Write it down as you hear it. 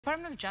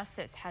Department of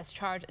Justice has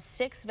charged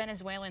 6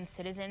 Venezuelan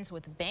citizens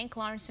with bank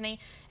larceny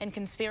and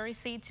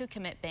conspiracy to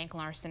commit bank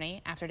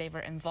larceny after they were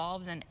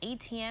involved in an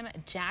ATM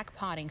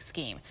jackpotting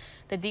scheme.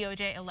 The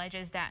DOJ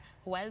alleges that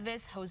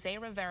Huelvis Jose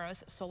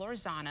Riveros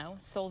Solorzano,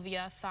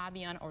 Sylvia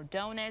Fabian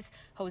Ordonez,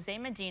 Jose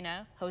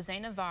Medina, Jose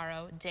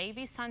Navarro,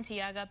 Davy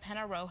Santiago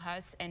Pena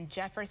Rojas, and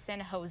Jefferson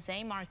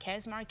Jose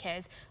Marquez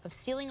of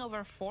stealing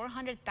over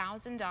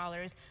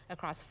 $400,000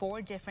 across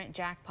 4 different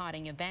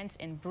jackpotting events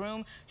in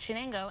Broome,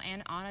 Chenango,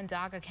 and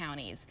Onondaga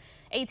counties.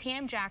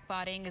 ATM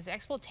jackpotting is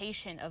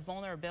exploitation of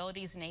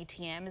vulnerabilities in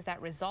ATMs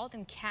that result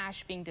in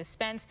cash being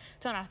dispensed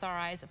to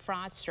unauthorized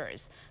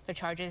fraudsters. The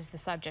charges the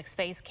subjects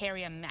face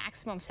carry a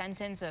maximum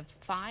sentence of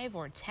 5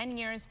 or 10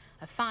 years,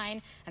 a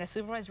fine, and a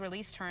supervised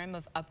release term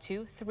of up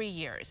to 3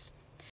 years.